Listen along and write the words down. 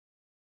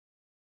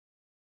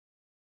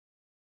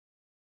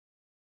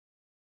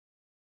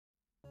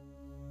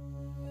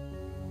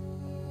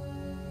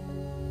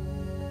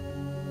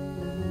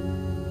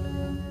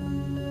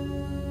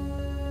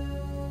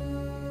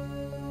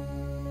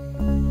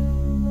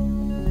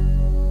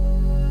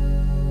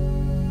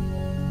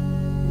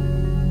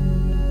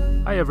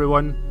Hi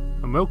everyone,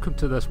 and welcome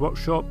to this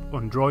workshop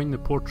on drawing the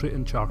portrait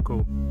in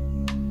charcoal.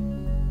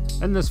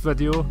 In this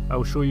video I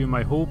will show you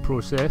my whole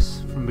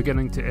process from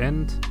beginning to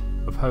end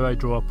of how I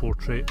draw a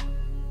portrait.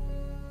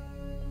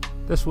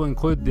 This will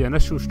include the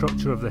initial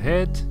structure of the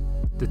head,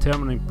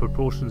 determining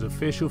proportions of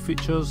facial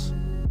features,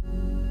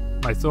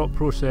 my thought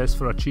process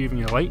for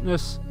achieving a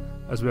likeness,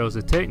 as well as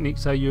the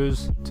techniques I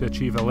use to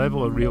achieve a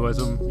level of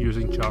realism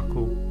using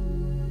charcoal.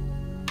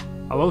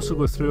 I'll also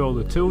go through all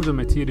the tools and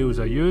materials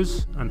I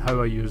use and how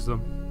I use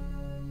them.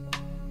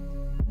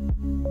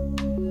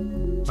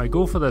 My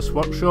goal for this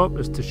workshop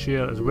is to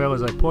share as well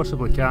as I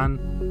possibly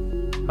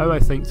can how I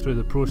think through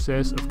the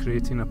process of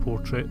creating a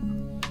portrait.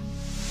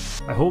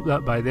 I hope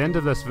that by the end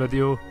of this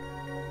video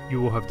you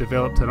will have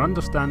developed an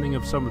understanding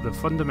of some of the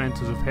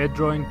fundamentals of head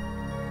drawing,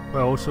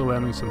 while also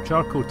learning some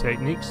charcoal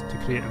techniques to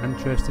create an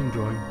interesting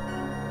drawing.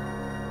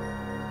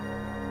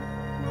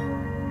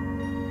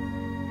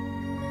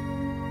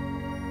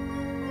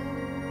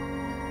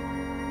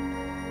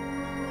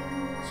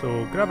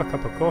 So grab a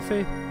cup of coffee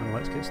and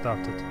let's get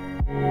started.